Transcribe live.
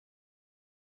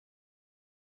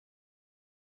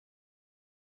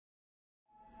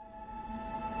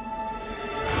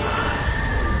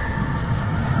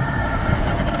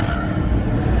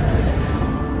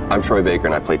I'm Troy Baker,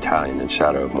 and I play Talion in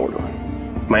Shadow of Mordor.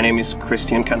 My name is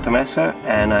Christian Cantamessa,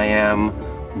 and I am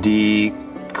the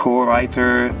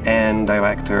co-writer and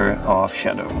director of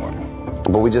Shadow of Mordor.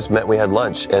 But we just met, we had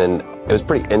lunch, and it was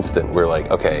pretty instant. We were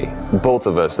like, okay, both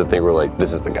of us, I think we're like,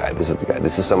 this is the guy, this is the guy.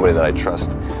 This is somebody that I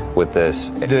trust with this.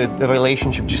 The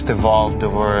relationship just evolved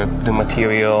over the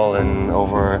material and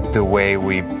over the way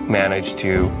we managed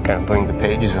to kind of bring the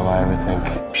pages alive, I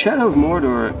think. Shadow of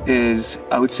Mordor is,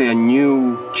 I would say, a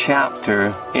new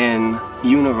chapter in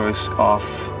universe of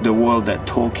the world that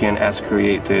Tolkien has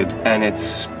created, and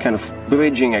it's kind of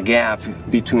bridging a gap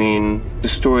between the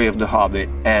story of The Hobbit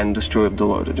and the story of The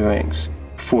Lord of the Rings.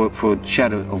 For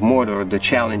Shadow of Mordor, the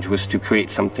challenge was to create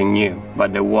something new,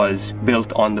 but that was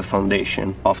built on the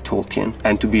foundation of Tolkien,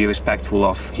 and to be respectful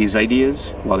of his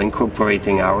ideas while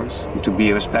incorporating ours, and to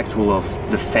be respectful of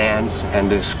the fans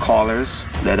and the scholars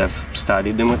that have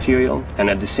studied the material, and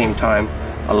at the same time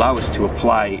allow us to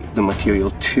apply the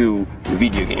material to the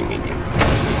video game medium.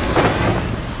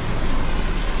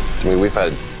 I mean, we've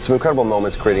had some incredible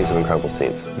moments creating some incredible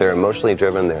scenes. They're emotionally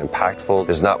driven, they're impactful.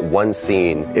 There's not one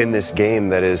scene in this game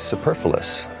that is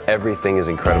superfluous. Everything is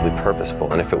incredibly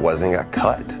purposeful, and if it wasn't, it got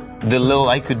cut. The little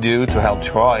I could do to help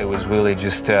Troy was really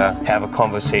just have a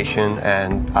conversation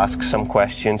and ask some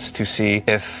questions to see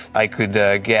if I could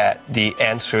get the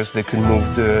answers that could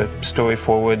move the story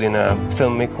forward in a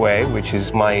filmic way, which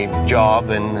is my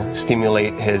job, and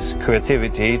stimulate his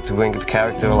creativity to bring the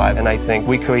character alive. And I think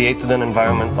we created an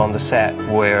environment on the set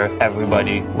where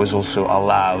everybody was also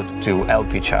allowed to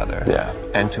help each other. Yeah.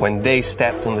 And when they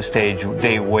stepped on the stage,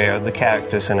 they were the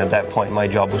characters, and at that point my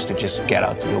job was to just get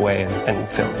out of the way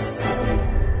and film it.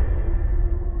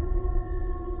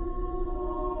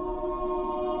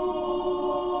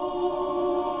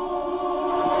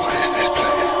 What is this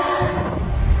place?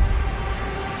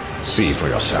 See for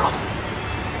yourself.